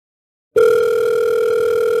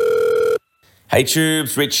Hey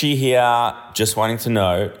Tubes, Richie here. Just wanting to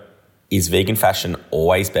know, is vegan fashion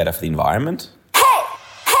always better for the environment? Hey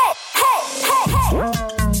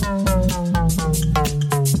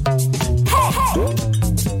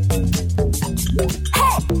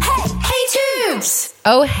Tubes!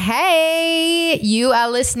 Oh, hey, you are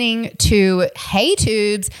listening to Hey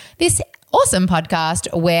Tubes, this awesome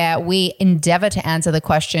podcast where we endeavor to answer the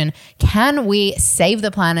question, can we save the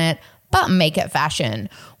planet but make it fashion?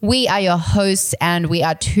 We are your hosts and we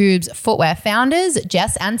are Tubes footwear founders,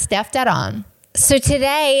 Jess and Steph Dadon. So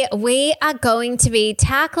today we are going to be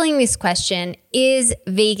tackling this question, is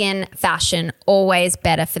vegan fashion always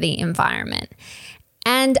better for the environment?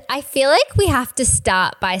 And I feel like we have to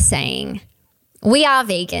start by saying we are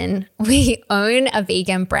vegan. We own a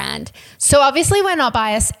vegan brand. So obviously we're not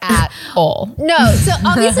biased at all. No, so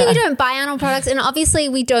obviously we don't buy animal products and obviously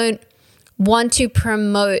we don't want to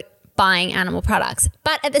promote buying animal products.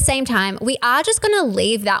 But at the same time, we are just going to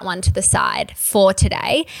leave that one to the side for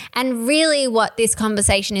today. And really what this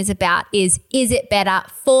conversation is about is it better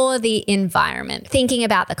for the environment? Thinking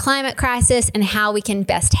about the climate crisis and how we can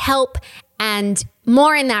best help, and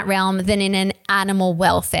more in that realm than in an animal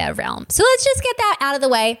welfare realm. So let's just get that out of the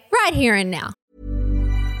way right here and now.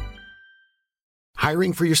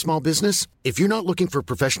 Hiring for your small business? If you're not looking for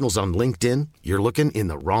professionals on LinkedIn, you're looking in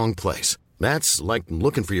the wrong place. That's like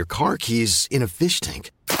looking for your car keys in a fish tank.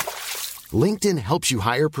 LinkedIn helps you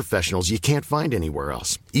hire professionals you can't find anywhere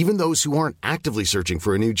else, even those who aren't actively searching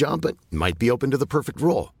for a new job but might be open to the perfect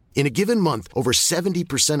role. In a given month, over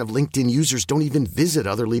 70% of LinkedIn users don't even visit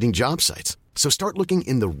other leading job sites. So start looking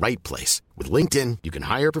in the right place. With LinkedIn, you can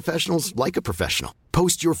hire professionals like a professional.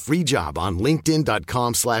 Post your free job on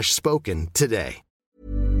linkedin.com/spoken today.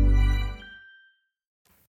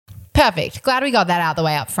 Perfect. Glad we got that out the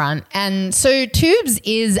way up front. And so Tubes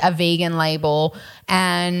is a vegan label.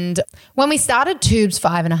 And when we started Tubes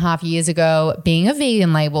 5.5 years ago, being a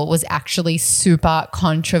vegan label was actually super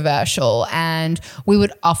controversial. And we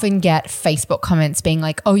would often get Facebook comments being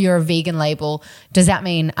like, oh, you're a vegan label. Does that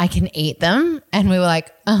mean I can eat them? And we were like,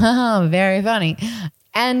 very funny.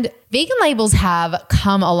 And vegan labels have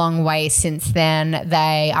come a long way since then.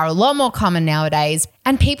 They are a lot more common nowadays.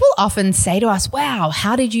 And people often say to us, wow,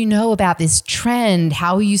 how did you know about this trend?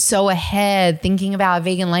 How are you so ahead thinking about a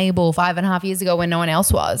vegan label 5.5 years ago when no one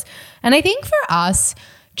else was? And I think for us,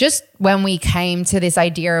 just when we came to this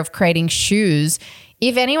idea of creating shoes,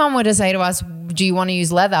 if anyone were to say to us, do you want to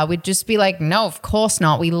use leather? We'd just be like, no, of course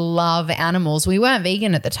not. We love animals. We weren't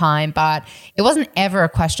vegan at the time, but it wasn't ever a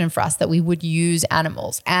question for us that we would use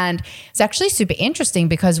animals. And it's actually super interesting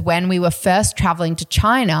because when we were first traveling to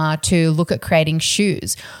China to look at creating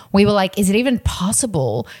shoes, we were like, is it even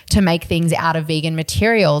possible to make things out of vegan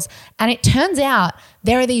materials? And it turns out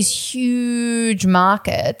there are these huge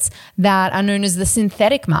markets that are known as the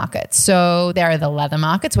synthetic markets. So there are the leather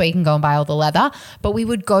markets where you can go and buy all the leather, but we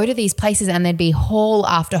would go to these places and there'd be hall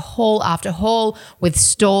after hall after hall with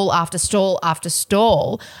stall after stall after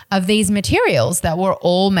stall of these materials that were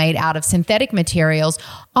all made out of synthetic materials,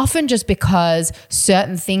 often just because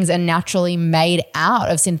certain things are naturally made out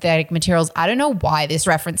of synthetic materials. I don't know why this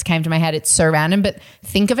reference came to my head. It's so random, but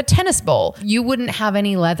think of a tennis ball. You wouldn't have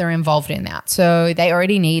any leather involved in that. So they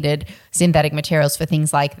already needed synthetic materials for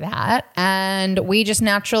things like that. And we just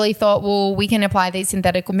naturally thought, well, we can apply these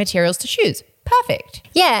synthetic materials to shoes. Perfect.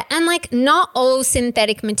 Yeah, and like not all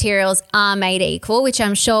synthetic materials are made equal, which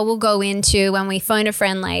I'm sure we'll go into when we phone a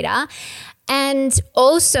friend later. And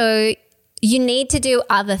also, you need to do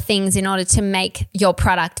other things in order to make your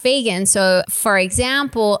product vegan. So for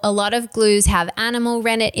example, a lot of glues have animal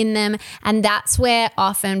rennet in them, and that's where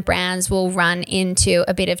often brands will run into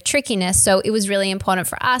a bit of trickiness. So it was really important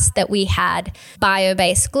for us that we had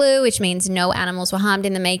bio-based glue, which means no animals were harmed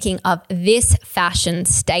in the making of this fashion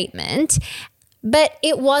statement. But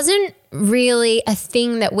it wasn't really a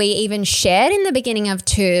thing that we even shared in the beginning of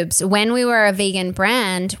Tubes. When we were a vegan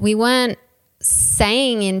brand, we weren't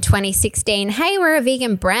saying in 2016, hey, we're a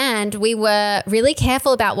vegan brand. We were really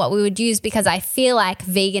careful about what we would use because I feel like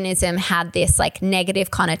veganism had this like negative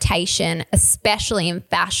connotation, especially in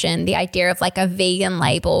fashion. The idea of like a vegan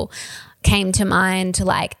label came to mind,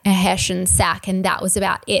 like a Hessian sack, and that was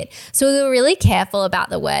about it. So we were really careful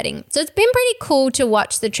about the wording. So it's been pretty cool to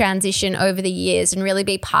watch the transition over the years and really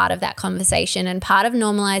be part of that conversation and part of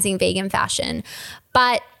normalizing vegan fashion.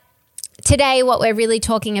 But today, what we're really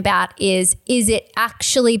talking about is it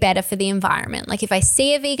actually better for the environment? Like if I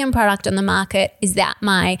see a vegan product on the market, is that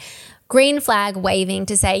my green flag waving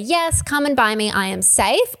to say, yes, come and buy me, I am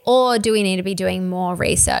safe? Or do we need to be doing more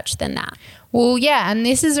research than that? Well, yeah, and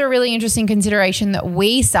this is a really interesting consideration that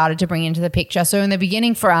we started to bring into the picture. So in the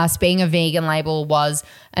beginning for us, being a vegan label was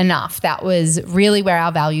enough. That was really where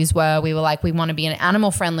our values were. We were like, we want to be an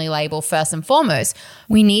animal-friendly label first and foremost.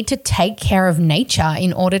 We need to take care of nature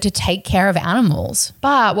in order to take care of animals.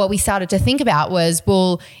 But what we started to think about was,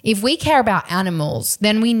 well, if we care about animals,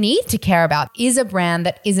 then we need to care about is a brand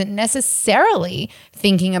that isn't necessarily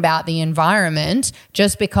thinking about the environment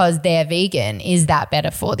just because they're vegan. Is that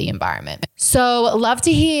better for the environment? So love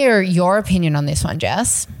to hear your opinion on this one,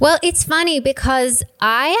 Jess. Well, it's funny because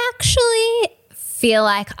I actually feel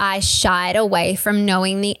like I shied away from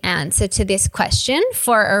knowing the answer to this question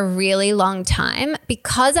for a really long time.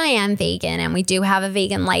 Because I am vegan and we do have a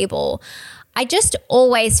vegan label, I just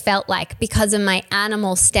always felt like, because of my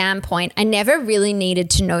animal standpoint, I never really needed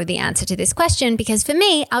to know the answer to this question, because for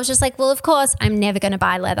me, I was just like, well, of course, I'm never going to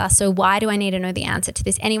buy leather. So why do I need to know the answer to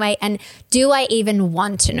this anyway? And do I even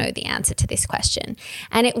want to know the answer to this question?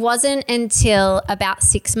 And it wasn't until about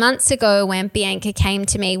 6 months ago when Bianca came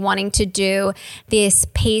to me wanting to do this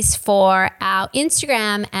piece for our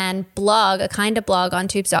Instagram and blog, a kind of blog on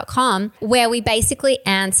tubes.com, where we basically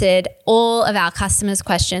answered all of our customers'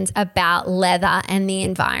 questions about leather and the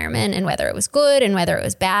environment and whether it was good and whether it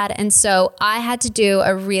was bad. And so I had to do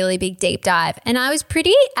a really big deep dive, and I was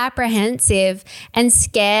pretty apprehensive and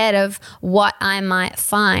scared of what I might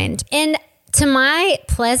find. And to my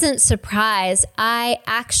pleasant surprise, I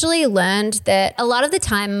actually learned that a lot of the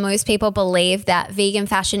time, most people believe that vegan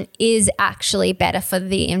fashion is actually better for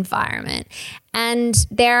the environment. And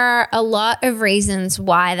there are a lot of reasons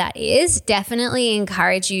why that is. Definitely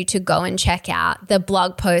encourage you to go and check out the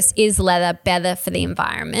blog post, Is Leather Better for the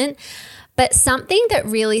Environment? But something that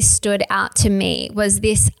really stood out to me was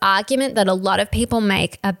this argument that a lot of people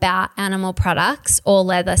make about animal products, or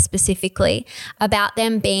leather specifically, about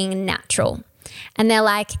them being natural. And they're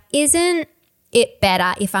like, isn't it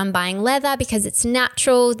better if I'm buying leather because it's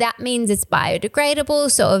natural? That means it's biodegradable.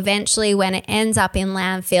 So eventually when it ends up in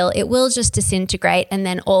landfill, it will just disintegrate and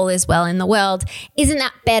then all is well in the world. Isn't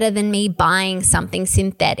that better than me buying something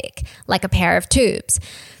synthetic, like a pair of tubes?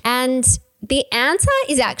 And the answer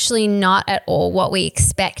is actually not at all what we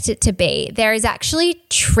expect it to be. There is actually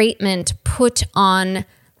treatment put on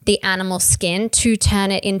the animal skin to turn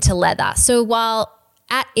it into leather. So while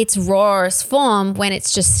at its rawest form, when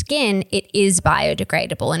it's just skin, it is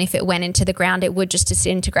biodegradable. And if it went into the ground, it would just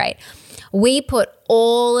disintegrate. We put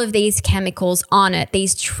all of these chemicals on it,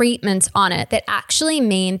 these treatments on it, that actually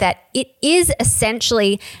mean that it is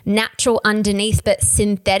essentially natural underneath, but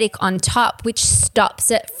synthetic on top, which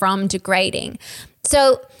stops it from degrading.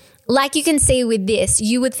 So like you can see with this,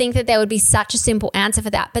 you would think that there would be such a simple answer for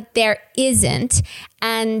that, but there isn't.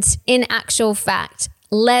 And in actual fact,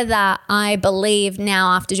 leather, I believe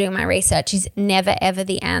now after doing my research, is never ever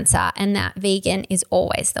the answer, and that vegan is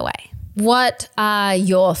always the way. What are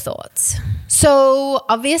your thoughts? So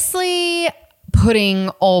obviously, putting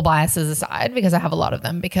all biases aside, because I have a lot of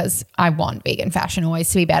them, because I want vegan fashion always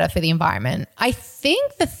to be better for the environment, I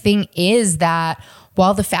think the thing is that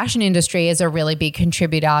while the fashion industry is a really big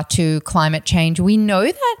contributor to climate change, we know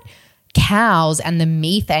that cows and the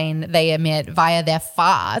methane they emit via their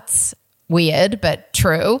farts, weird but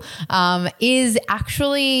true, is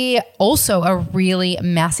actually also a really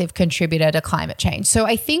massive contributor to climate change. So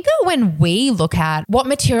I think that when we look at what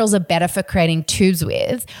materials are better for creating tubes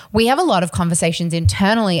with, we have a lot of conversations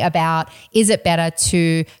internally about, is it better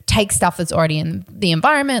to take stuff that's already in the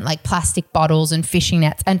environment, like plastic bottles and fishing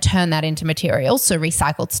nets, and turn that into materials, so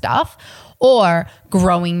recycled stuff, or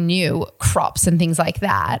growing new crops and things like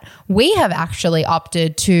that. We have actually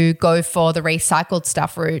opted to go for the recycled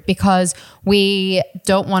stuff route because we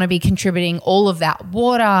don't want to be contributing all of that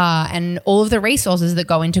water and all of the resources that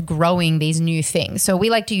go into growing these new things. So we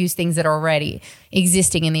like to use things that are already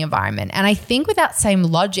existing in the environment. And I think with that same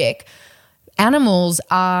logic, animals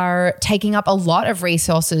are taking up a lot of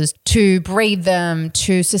resources to breed them,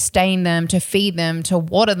 to sustain them, to feed them, to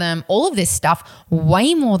water them, all of this stuff,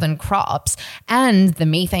 way more than crops. And the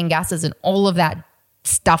methane gases and all of that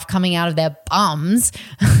stuff coming out of their bums.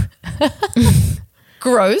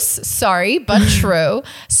 Gross, sorry, but true.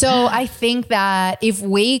 So I think that if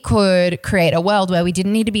we could create a world where we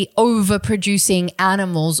didn't need to be overproducing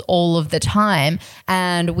animals all of the time,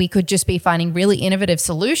 and we could just be finding really innovative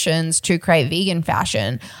solutions to create vegan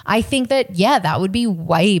fashion, I think that, yeah, that would be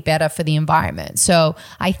way better for the environment. So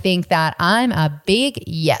I think that I'm a big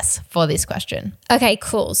yes for this question. Okay,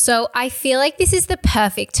 cool. So I feel like this is the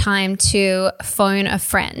perfect time to phone a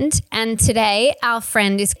friend. And today our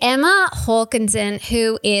friend is Emma Hawkinson,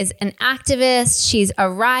 who is an activist. She's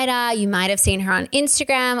a writer. You might have seen her on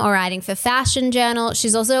Instagram or writing for Fashion Journal.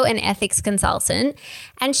 She's also an ethics consultant.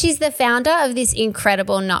 And she's the founder of this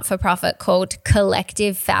incredible not-for-profit called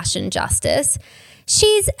Collective Fashion Justice.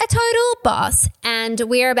 She's a total boss, and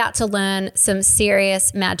we're about to learn some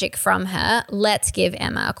serious magic from her. Let's give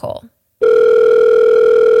Emma a call.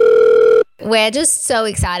 We're just so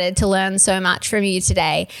excited to learn so much from you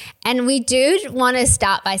today. And we do want to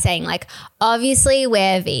start by saying, like, obviously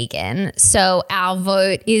we're vegan. So our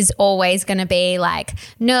vote is always going to be like,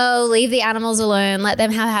 no, leave the animals alone, let them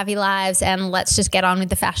have happy lives, and let's just get on with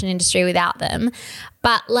the fashion industry without them.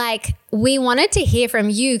 But like, we wanted to hear from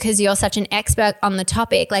you because you're such an expert on the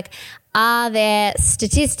topic. Like, are there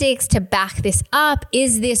statistics to back this up?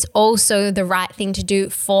 Is this also the right thing to do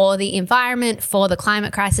for the environment, for the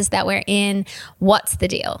climate crisis that we're in? What's the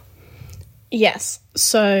deal? Yes.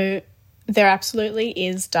 So there absolutely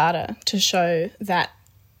is data to show that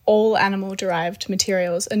all animal-derived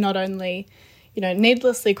materials are not only,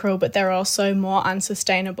 needlessly cruel, but they're also more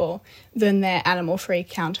unsustainable than their animal-free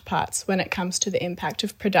counterparts when it comes to the impact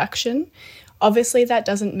of production. Obviously, that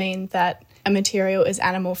doesn't mean that a material is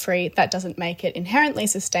animal-free. That doesn't make it inherently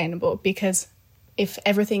sustainable, because if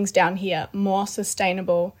everything's down here, more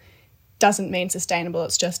sustainable doesn't mean sustainable.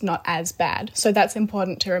 It's just not as bad. So that's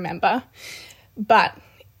important to remember. But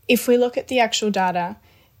if we look at the actual data,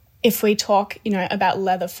 if we talk, about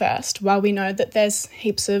leather first, while we know that there's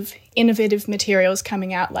heaps of innovative materials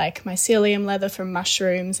coming out like mycelium leather from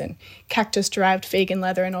mushrooms and cactus-derived vegan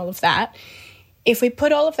leather and all of that, if we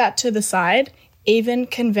put all of that to the side, even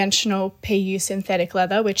conventional PU synthetic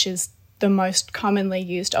leather, which is the most commonly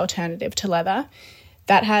used alternative to leather,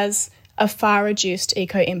 that has a far reduced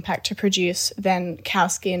eco-impact to produce than cow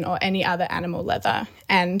skin or any other animal leather.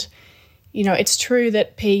 And, it's true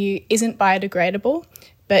that PU isn't biodegradable,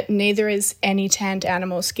 but neither is any tanned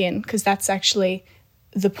animal skin, because that's actually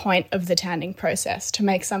the point of the tanning process, to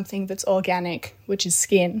make something that's organic, which is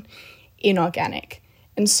skin, inorganic.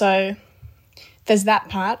 And so there's that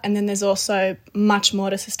part, and then there's also much more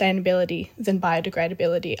to sustainability than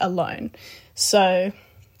biodegradability alone. So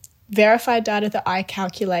verified data that I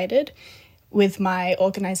calculated with my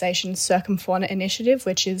organisation's Circumfauna initiative,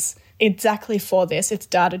 which is exactly for this, it's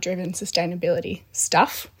data-driven sustainability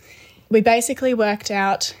stuff. We basically worked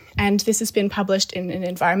out, and this has been published in an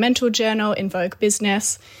environmental journal, in Vogue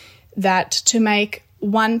Business, that to make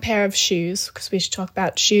one pair of shoes, because we should talk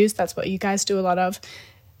about shoes, that's what you guys do a lot of,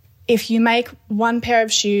 if you make one pair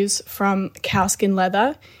of shoes from cowskin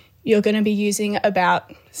leather, you're going to be using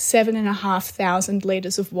about 7,500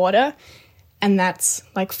 litres of water, and that's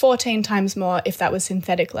like 14 times more if that was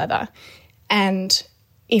synthetic leather. And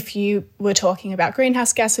if you were talking about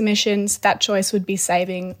greenhouse gas emissions, that choice would be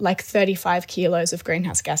saving like 35 kilos of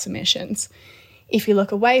greenhouse gas emissions. If you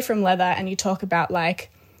look away from leather and you talk about like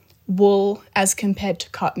wool as compared to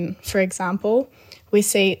cotton, for example, we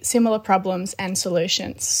see similar problems and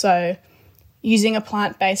solutions. So using a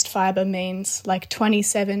plant-based fibre means like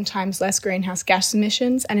 27 times less greenhouse gas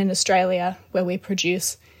emissions. And in Australia, where we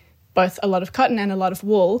produce both a lot of cotton and a lot of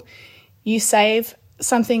wool, you save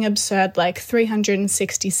something absurd like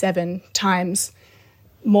 367 times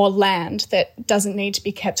more land that doesn't need to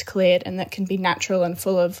be kept cleared and that can be natural and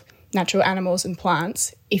full of natural animals and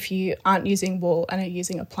plants if you aren't using wool and are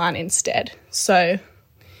using a plant instead. So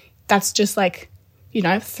that's just like,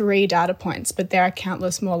 3 data points, but there are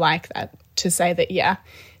countless more like that to say that, yeah,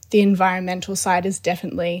 the environmental side is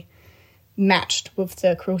definitely matched with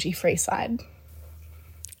the cruelty-free side.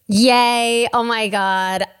 Yay. Oh my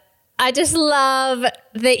God. I just love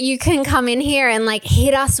that you can come in here and like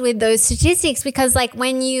hit us with those statistics, because like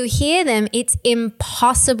when you hear them, it's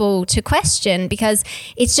impossible to question, because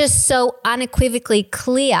it's just so unequivocally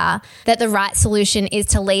clear that the right solution is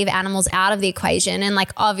to leave animals out of the equation. And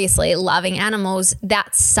like obviously loving animals,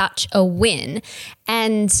 that's such a win.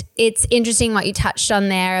 And it's interesting what you touched on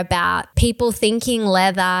there about people thinking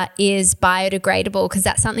leather is biodegradable, because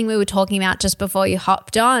that's something we were talking about just before you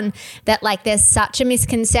hopped on, that like there's such a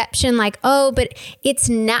misconception like, oh, but it's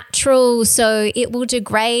natural, so it will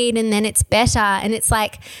degrade and then it's better. And it's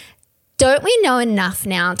like, don't we know enough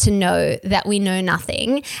now to know that we know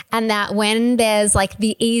nothing, and that when there's like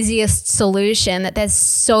the easiest solution, that there's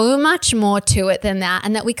so much more to it than that,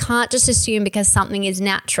 and that we can't just assume because something is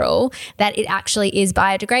natural that it actually is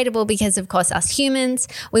biodegradable, because of course us humans,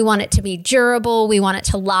 we want it to be durable, we want it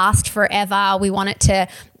to last forever, we want it to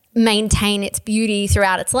maintain its beauty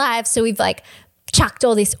throughout its life. So we've like chucked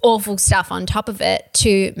all this awful stuff on top of it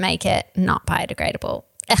to make it not biodegradable.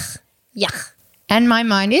 Ugh, yuck. And my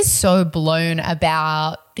mind is so blown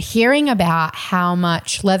about hearing about how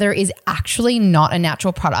much leather is actually not a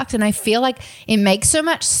natural product. And I feel like it makes so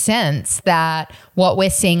much sense that what we're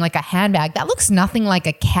seeing, like a handbag, that looks nothing like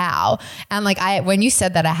a cow. And like when you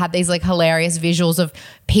said that, I had these like hilarious visuals of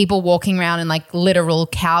people walking around in like literal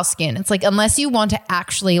cow skin. It's like, unless you want to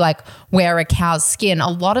actually like wear a cow's skin, a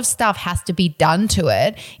lot of stuff has to be done to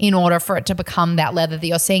it in order for it to become that leather that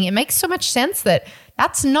you're seeing. It makes so much sense that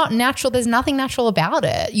that's not natural. There's nothing natural about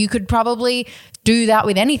it. You could probably do that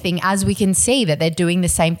with anything, as we can see that they're doing the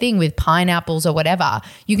same thing with pineapples or whatever.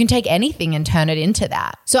 You can take anything and turn it into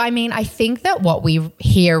that. So, I mean, I think that what we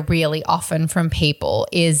hear really often from people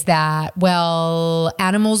is that, well,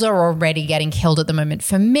 animals are already getting killed at the moment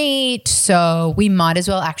for meat, so we might as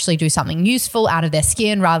well actually do something useful out of their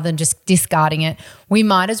skin rather than just discarding it. We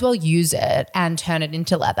might as well use it and turn it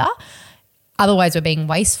into leather. Otherwise, we're being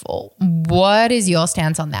wasteful. What is your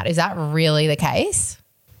stance on that? Is that really the case?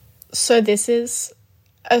 So this is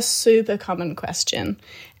a super common question,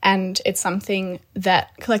 and it's something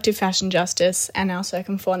that Collective Fashion Justice and our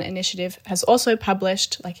Circumfauna Initiative has also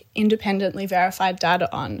published like independently verified data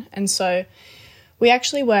on. And so we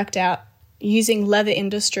actually worked out using leather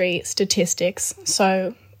industry statistics,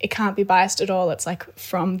 so it can't be biased at all, it's like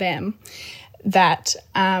from them, that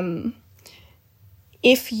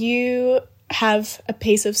if you have a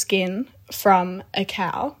piece of skin from a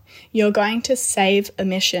cow, you're going to save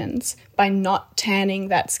emissions by not tanning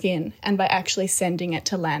that skin and by actually sending it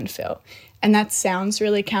to landfill. And that sounds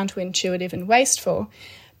really counterintuitive and wasteful,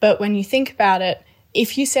 but when you think about it,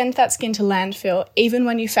 if you send that skin to landfill, even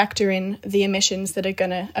when you factor in the emissions that are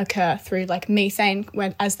going to occur through like methane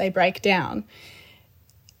as they break down,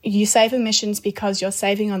 you save emissions because you're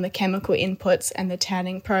saving on the chemical inputs and the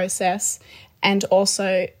tanning process. And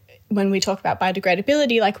also, when we talk about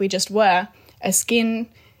biodegradability, like we just were, a skin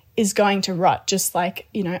is going to rot, just like,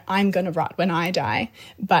 you know, I'm going to rot when I die,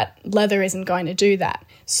 but leather isn't going to do that.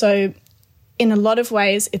 So in a lot of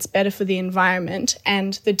ways, it's better for the environment.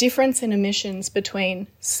 And the difference in emissions between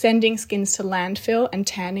sending skins to landfill and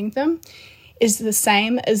tanning them is the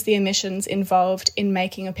same as the emissions involved in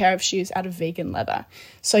making a pair of shoes out of vegan leather.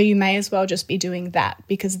 So you may as well just be doing that,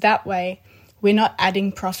 because that way we're not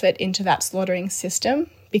adding profit into that slaughtering system.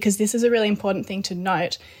 Because this is a really important thing to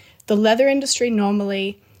note. The leather industry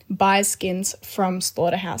normally buys skins from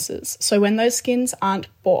slaughterhouses. So when those skins aren't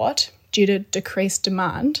bought due to decreased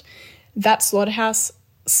demand, that slaughterhouse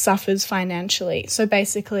suffers financially. So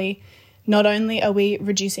basically, not only are we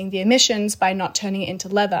reducing the emissions by not turning it into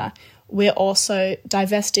leather, we're also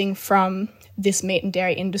divesting from this meat and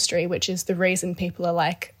dairy industry, which is the reason people are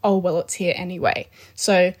like, oh, well, it's here anyway.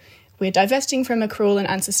 So we're divesting from a cruel and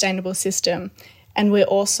unsustainable system. And we're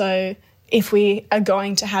also, if we are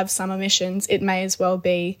going to have some emissions, it may as well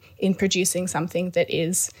be in producing something that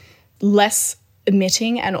is less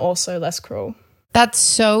emitting and also less cruel. That's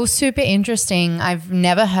so super interesting. I've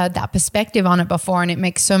never heard that perspective on it before, and it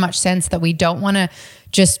makes so much sense that we don't want to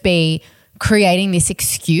just be creating this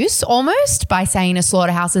excuse almost by saying to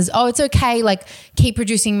slaughterhouses, oh, it's okay, like keep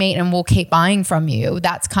producing meat and we'll keep buying from you.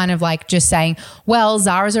 That's kind of like just saying, well,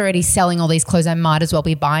 Zara's already selling all these clothes, I might as well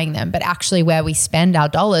be buying them. But actually where we spend our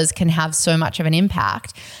dollars can have so much of an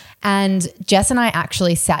impact. And Jess and I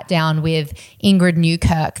actually sat down with Ingrid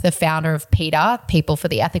Newkirk, the founder of PETA, People for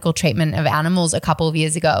the Ethical Treatment of Animals, a couple of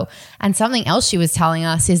years ago. And something else she was telling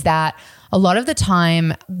us is that a lot of the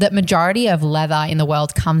time, the majority of leather in the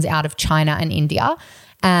world comes out of China and India.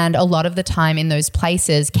 And a lot of the time in those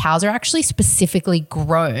places, cows are actually specifically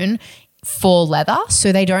grown for leather.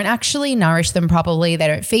 So they don't actually nourish them properly. They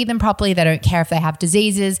don't feed them properly. They don't care if they have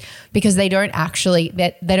diseases because they don't actually,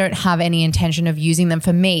 they don't have any intention of using them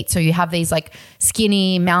for meat. So you have these like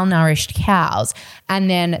skinny, malnourished cows,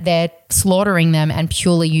 and then they're slaughtering them and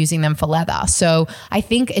purely using them for leather. So I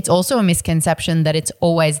think it's also a misconception that it's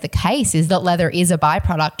always the case, is that leather is a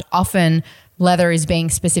byproduct. Often leather is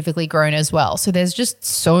being specifically grown as well. So there's just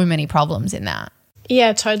so many problems in that.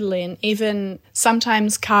 Yeah, totally. And even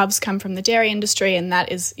sometimes calves come from the dairy industry, and that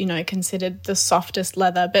is, you know, considered the softest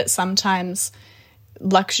leather. But sometimes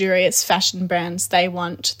luxurious fashion brands, they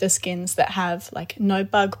want the skins that have like no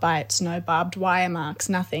bug bites, no barbed wire marks,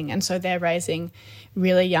 nothing. And so they're raising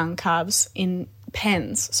really young calves in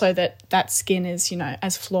pens so that that skin is, you know,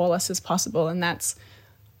 as flawless as possible. And that's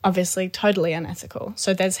obviously totally unethical.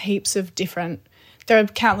 So there's heaps of different, there are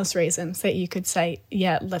countless reasons that you could say,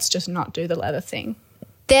 yeah, let's just not do the leather thing.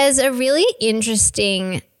 There's a really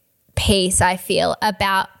interesting piece, I feel,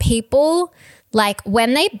 about people, like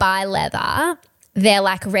when they buy leather, they're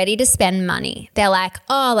like ready to spend money. They're like,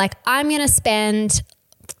 oh, like I'm going to spend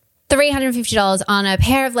 $350 on a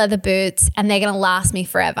pair of leather boots and they're going to last me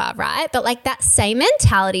forever, right? But like that same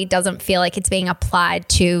mentality doesn't feel like it's being applied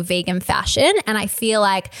to vegan fashion. And I feel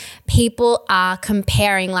like people are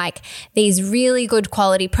comparing like these really good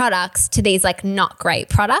quality products to these like not great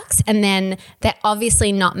products. And then they're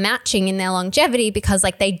obviously not matching in their longevity because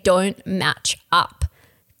like they don't match up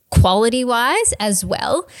quality wise as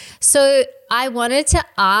well. So I wanted to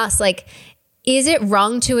ask, like, is it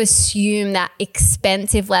wrong to assume that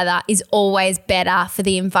expensive leather is always better for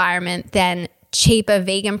the environment than cheaper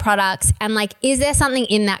vegan products? And like, is there something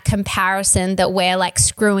in that comparison that we're like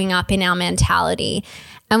screwing up in our mentality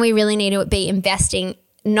and we really need to be investing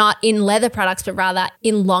not in leather products, but rather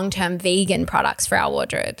in long-term vegan products for our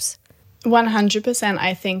wardrobes? 100%.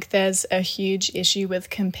 I think there's a huge issue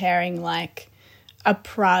with comparing like a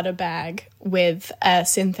Prada bag with a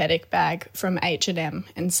synthetic bag from H&M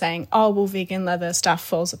and saying, oh, well, vegan leather stuff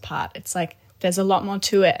falls apart. It's like there's a lot more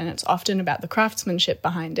to it, and it's often about the craftsmanship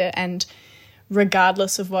behind it. And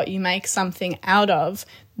regardless of what you make something out of,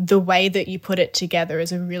 the way that you put it together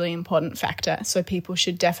is a really important factor. So people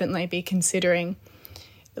should definitely be considering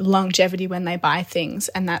longevity when they buy things,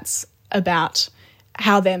 and that's about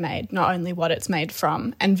how they're made, not only what it's made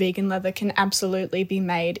from. And vegan leather can absolutely be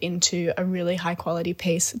made into a really high quality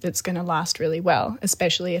piece that's going to last really well,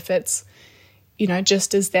 especially if it's, you know,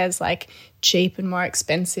 just as there's like cheap and more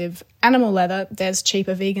expensive animal leather, there's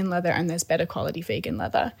cheaper vegan leather and there's better quality vegan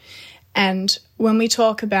leather. And when we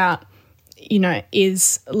talk about, you know,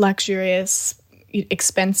 is luxurious,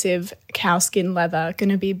 expensive cow skin leather going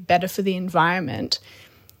to be better for the environment?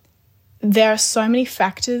 There are so many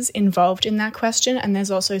factors involved in that question, and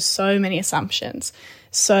there's also so many assumptions.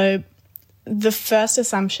 So the first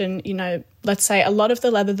assumption, you know, let's say a lot of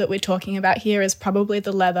the leather that we're talking about here is probably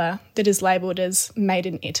the leather that is labelled as made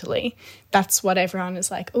in Italy. That's what everyone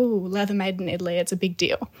is like, oh, leather made in Italy, it's a big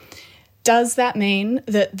deal. Does that mean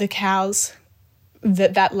that the cows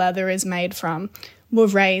that leather is made from were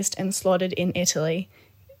raised and slaughtered in Italy?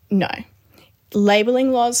 No.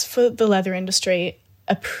 Labelling laws for the leather industry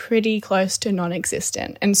are pretty close to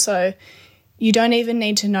non-existent. And so you don't even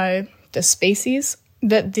need to know the species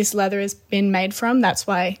that this leather has been made from. That's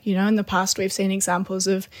why, you know, in the past we've seen examples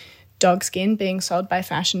of dog skin being sold by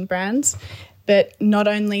fashion brands. But not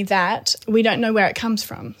only that, we don't know where it comes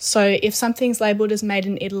from. So if something's labelled as made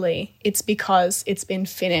in Italy, it's because it's been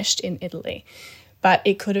finished in Italy. But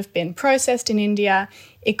it could have been processed in India.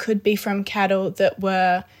 It could be from cattle that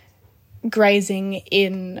were grazing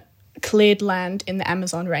in cleared land in the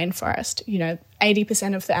Amazon rainforest. You know,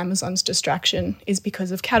 80% of the Amazon's destruction is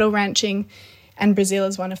because of cattle ranching, and Brazil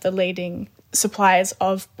is one of the leading suppliers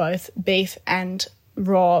of both beef and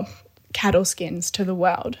raw cattle skins to the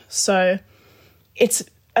world. So it's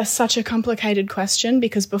such a complicated question,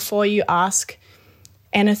 because before you ask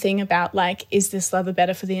anything about like, is this leather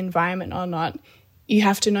better for the environment or not, you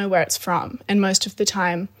have to know where it's from. And most of the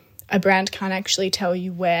time, a brand can't actually tell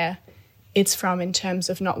you where it's from in terms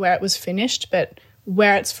of not where it was finished, but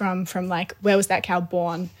where it's from like, where was that cow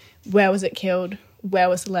born? Where was it killed? Where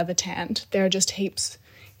was the leather tanned? There are just heaps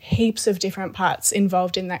of different parts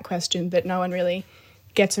involved in that question that no one really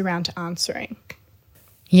gets around to answering.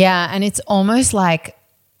 Yeah, and it's almost like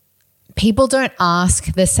people don't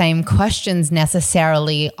ask the same questions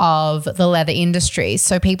necessarily of the leather industry.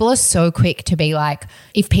 So people are so quick to be like,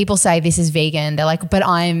 if people say this is vegan, they're like, but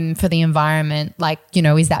I'm for the environment. Like, you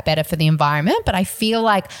know, is that better for the environment? But I feel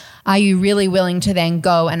like, are you really willing to then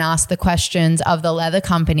go and ask the questions of the leather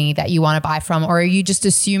company that you want to buy from? Or are you just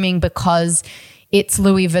assuming because it's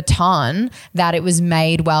Louis Vuitton that it was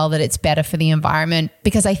made well, that it's better for the environment?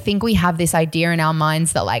 Because I think we have this idea in our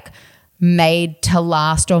minds that like, made to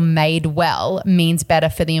last or made well means better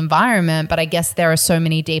for the environment. But I guess there are so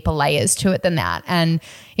many deeper layers to it than that. And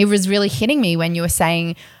it was really hitting me when you were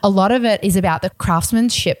saying a lot of it is about the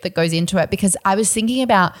craftsmanship that goes into it, because I was thinking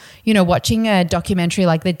about, you know, watching a documentary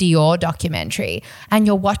like the Dior documentary, and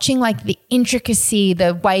you're watching like the intricacy,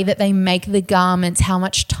 the way that they make the garments, how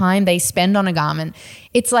much time they spend on a garment.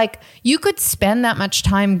 It's like you could spend that much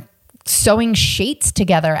time sewing sheets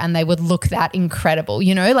together and they would look that incredible,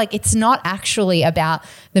 you know, like it's not actually about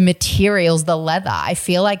the materials, the leather. I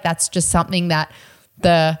feel like that's just something that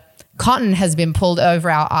the cotton has been pulled over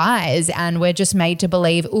our eyes, and we're just made to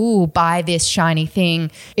believe, ooh, buy this shiny thing,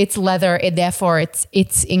 it's leather, therefore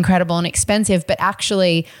it's incredible and expensive. But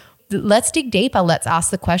actually, let's dig deeper. Let's ask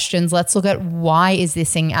the questions. Let's look at, why is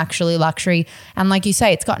this thing actually luxury? And like you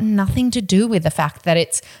say, it's got nothing to do with the fact that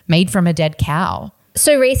it's made from a dead cow.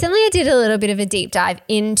 So recently I did a little bit of a deep dive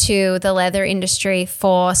into the leather industry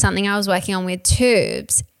for something I was working on with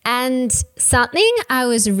Tubes. And something I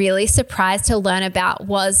was really surprised to learn about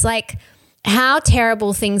was like how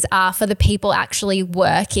terrible things are for the people actually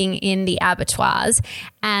working in the abattoirs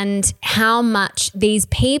and how much these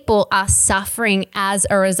people are suffering as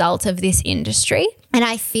a result of this industry. And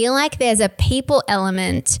I feel like there's a people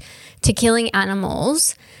element to killing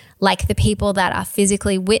animals, like the people that are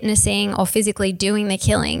physically witnessing or physically doing the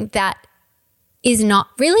killing, that is not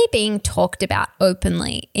really being talked about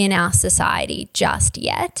openly in our society just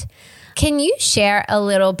yet. Can you share a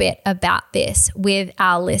little bit about this with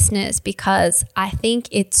our listeners? Because I think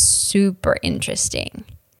it's super interesting.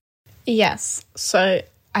 Yes. So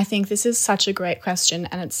I think this is such a great question,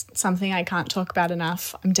 and it's something I can't talk about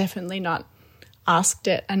enough. I'm definitely not asked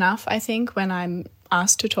it enough, I think, when I'm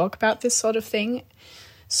asked to talk about this sort of thing.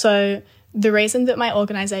 So the reason that my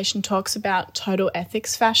organisation talks about total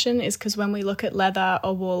ethics fashion is because when we look at leather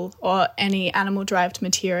or wool or any animal-derived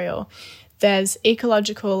material, there's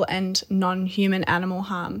ecological and non-human animal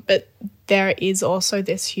harm, but there is also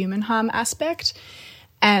this human harm aspect.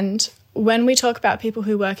 And when we talk about people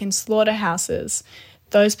who work in slaughterhouses,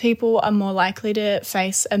 those people are more likely to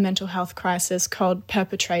face a mental health crisis called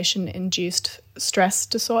perpetration-induced stress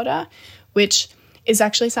disorder, which is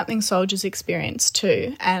actually something soldiers experience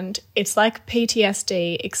too. And it's like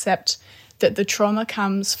PTSD, except that the trauma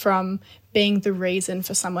comes from being the reason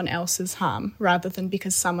for someone else's harm rather than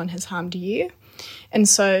because someone has harmed you. And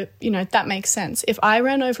so, that makes sense. If I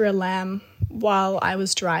ran over a lamb while I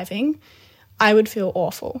was driving, I would feel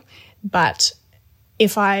awful. But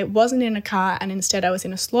if I wasn't in a car and instead I was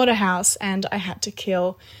in a slaughterhouse and I had to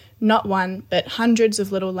kill not one, but hundreds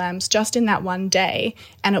of little lambs just in that one day,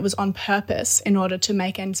 and it was on purpose in order to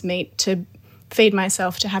make ends meet, to feed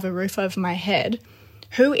myself, to have a roof over my head,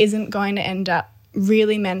 who isn't going to end up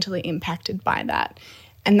really mentally impacted by that?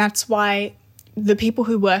 And that's why the people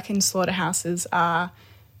who work in slaughterhouses are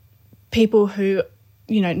people who,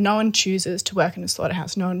 no one chooses to work in a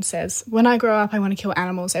slaughterhouse. No one says, when I grow up, I want to kill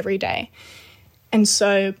animals every day. And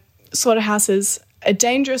so slaughterhouses are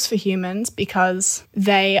dangerous for humans because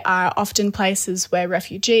they are often places where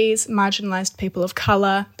refugees, marginalised people of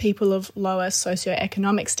colour, people of lower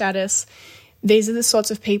socioeconomic status, these are the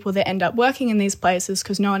sorts of people that end up working in these places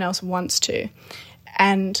because no one else wants to.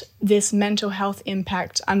 And this mental health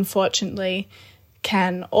impact, unfortunately,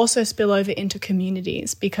 can also spill over into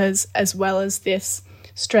communities because as well as this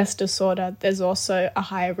stress disorder, there's also a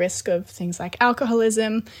higher risk of things like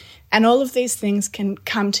alcoholism, and all of these things can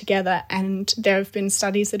come together. And there have been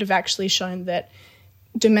studies that have actually shown that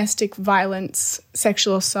domestic violence,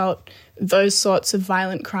 sexual assault, those sorts of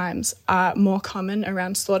violent crimes are more common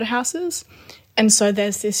around slaughterhouses. And so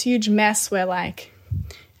there's this huge mess where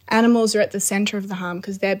animals are at the centre of the harm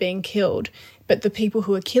because they're being killed, but the people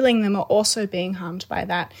who are killing them are also being harmed by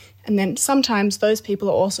that. And then sometimes those people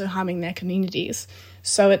are also harming their communities.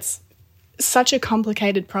 So it's such a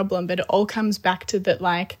complicated problem, but it all comes back to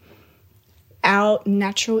that, our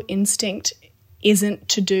natural instinct isn't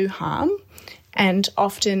to do harm. And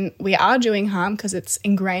often we are doing harm because it's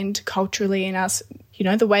ingrained culturally in us,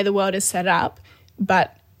 the way the world is set up.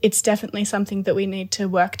 But it's definitely something that we need to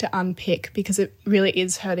work to unpick because it really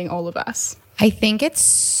is hurting all of us. I think it's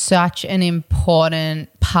such an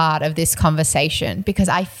important part of this conversation because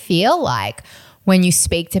I feel like when you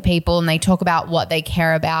speak to people and they talk about what they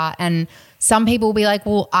care about, and some people will be like,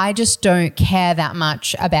 well, I just don't care that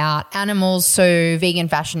much about animals, so vegan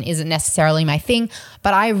fashion isn't necessarily my thing,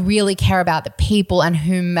 but I really care about the people and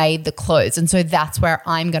who made the clothes. And so that's where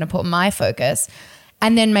I'm going to put my focus.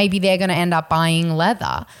 And then maybe they're going to end up buying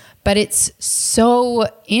leather. But it's so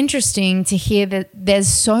interesting to hear that there's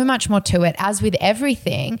so much more to it, as with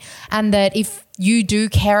everything, and that if you do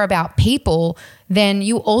care about people, then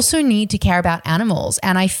you also need to care about animals.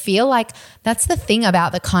 And I feel like that's the thing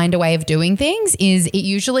about the kinder way of doing things is it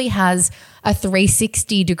usually has a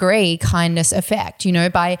 360-degree kindness effect.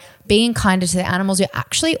 By being kinder to the animals, you're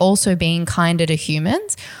actually also being kinder to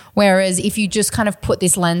humans. Whereas if you just kind of put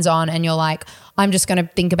this lens on and you're like, I'm just going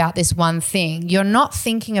to think about this one thing, you're not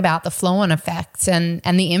thinking about the flow-on effects and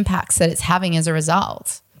the impacts that it's having as a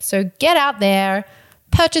result. So get out there,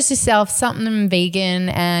 purchase yourself something vegan,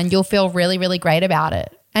 and you'll feel really, really great about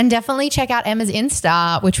it. And definitely check out Emma's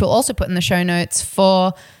Insta, which we'll also put in the show notes,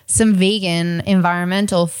 for some vegan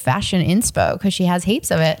environmental fashion inspo because she has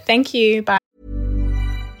heaps of it. Thank you. Bye.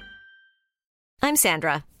 I'm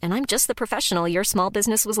Sandra, and I'm just the professional your small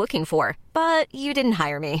business was looking for. But you didn't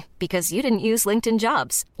hire me because you didn't use LinkedIn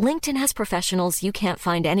Jobs. LinkedIn has professionals you can't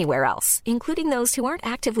find anywhere else, including those who aren't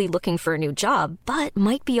actively looking for a new job but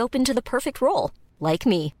might be open to the perfect role. like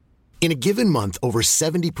me. In a given month, over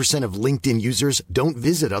 70% of LinkedIn users don't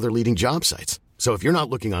visit other leading job sites. So if you're not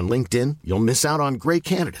looking on LinkedIn, you'll miss out on great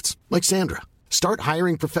candidates like Sandra. Start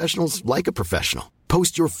hiring professionals like a professional.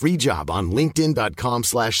 Post your free job on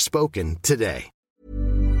linkedin.com/spoken today.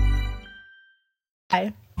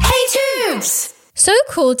 Hi. Hey, Tubes! So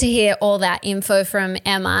cool to hear all that info from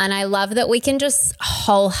Emma. And I love that we can just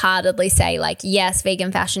wholeheartedly say, like, yes,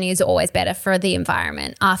 vegan fashion is always better for the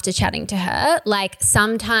environment after chatting to her. Like,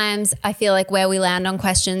 sometimes I feel like where we land on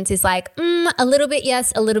questions is like, a little bit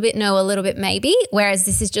yes, a little bit no, a little bit maybe. Whereas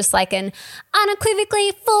this is just like an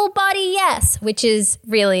unequivocally full body yes, which is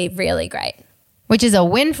really, really great. Which is a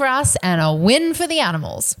win for us and a win for the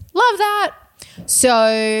animals. Love that.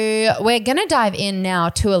 So we're going to dive in now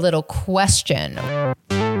to a little question.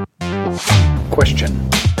 Question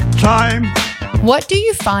time. What do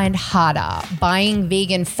you find harder, buying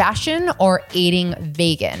vegan fashion or eating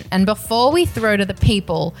vegan? And before we throw to the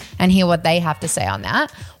people and hear what they have to say on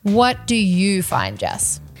that, what do you find,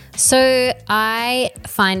 Jess? So I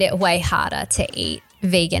find it way harder to eat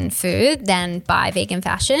vegan food than buy vegan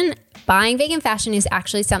fashion. Buying vegan fashion is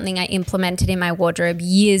actually something I implemented in my wardrobe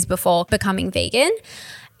years before becoming vegan.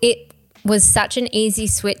 It was such an easy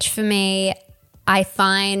switch for me. I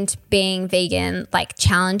find being vegan like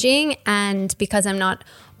challenging, and because I'm not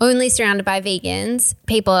only surrounded by vegans,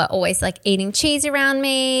 people are always like eating cheese around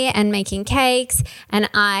me and making cakes, and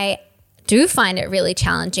I do find it really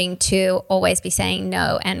challenging to always be saying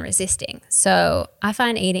no and resisting. So I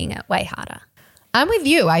find eating it way harder. I'm with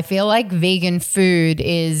you. I feel like vegan food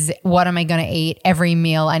is what am I going to eat every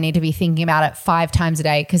meal? I need to be thinking about it 5 times a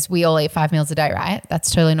day because we all eat 5 meals a day, right?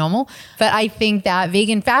 That's totally normal. But I think that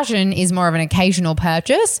vegan fashion is more of an occasional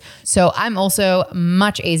purchase. So I'm also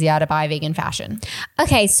much easier to buy vegan fashion.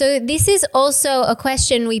 Okay, so this is also a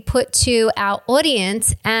question we put to our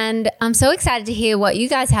audience, and I'm so excited to hear what you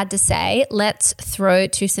guys had to say. Let's throw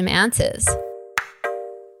to some answers.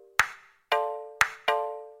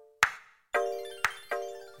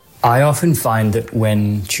 I often find that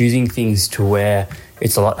when choosing things to wear,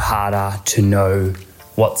 it's a lot harder to know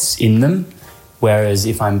what's in them. Whereas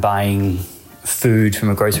if I'm buying food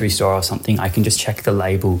from a grocery store or something, I can just check the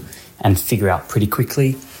label and figure out pretty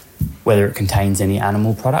quickly whether it contains any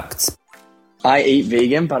animal products. I eat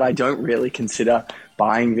vegan, but I don't really consider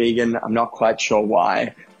buying vegan. I'm not quite sure why.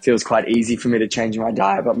 It feels quite easy for me to change my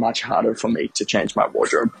diet, but much harder for me to change my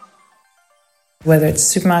wardrobe. Whether it's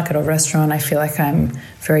supermarket or restaurant, I feel like I'm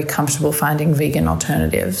very comfortable finding vegan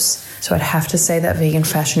alternatives. So I'd have to say that vegan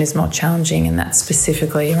fashion is more challenging, and that's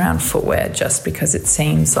specifically around footwear, just because it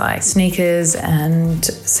seems like sneakers and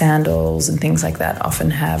sandals and things like that often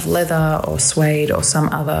have leather or suede or some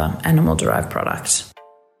other animal-derived product.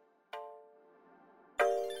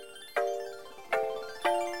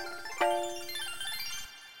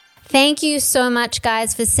 Thank you so much,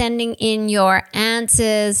 guys, for sending in your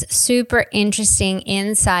answers. Super interesting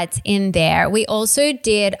insights in there. We also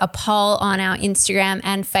did a poll on our Instagram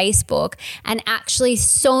and Facebook, and actually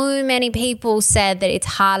so many people said that it's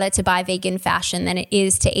harder to buy vegan fashion than it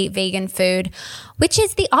is to eat vegan food, which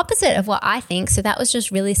is the opposite of what I think. So that was just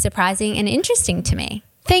really surprising and interesting to me.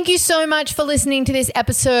 Thank you so much for listening to this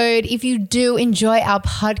episode. If you do enjoy our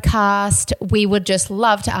podcast, we would just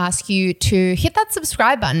love to ask you to hit that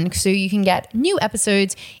subscribe button so you can get new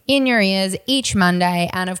episodes in your ears each Monday.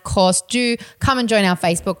 And of course, do come and join our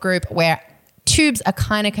Facebook group where Tubes a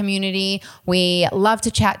kind of community. We love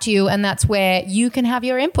to chat to you, and that's where you can have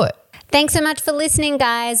your input. Thanks so much for listening,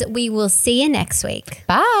 guys. We will see you next week.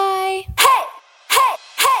 Bye.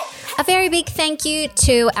 A very big thank you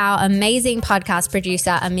to our amazing podcast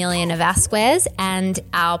producer, Amelia Navasquez, and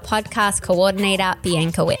our podcast coordinator,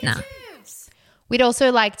 Bianca Whitner. We'd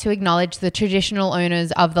also like to acknowledge the traditional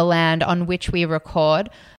owners of the land on which we record,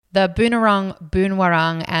 the Boonwurrung,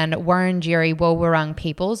 Boonwurrung, and Wurundjeri Woi-wurrung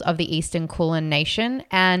peoples of the Eastern Kulin Nation,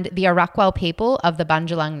 and the Arakwal people of the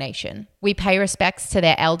Bundjalung Nation. We pay respects to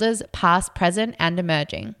their elders, past, present, and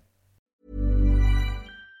emerging.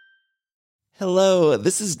 Hello,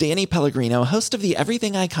 this is Danny Pellegrino, host of the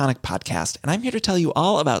Everything Iconic podcast, and I'm here to tell you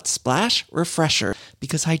all about Splash Refresher,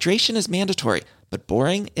 because hydration is mandatory, but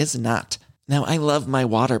boring is not. Now, I love my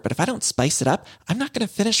water, but if I don't spice it up, I'm not going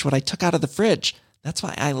to finish what I took out of the fridge. That's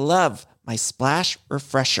why I love my Splash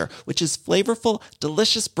Refresher, which is flavorful,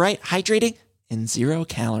 delicious, bright, hydrating, and 0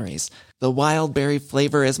 calories. The wild berry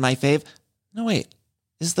flavor is my fave. No, wait,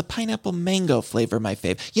 is the pineapple mango flavor my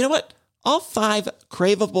fave? You know what? All 5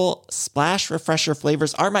 craveable Splash Refresher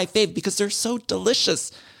flavors are my fave because they're so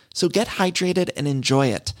delicious. So get hydrated and enjoy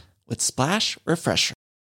it with Splash Refresher.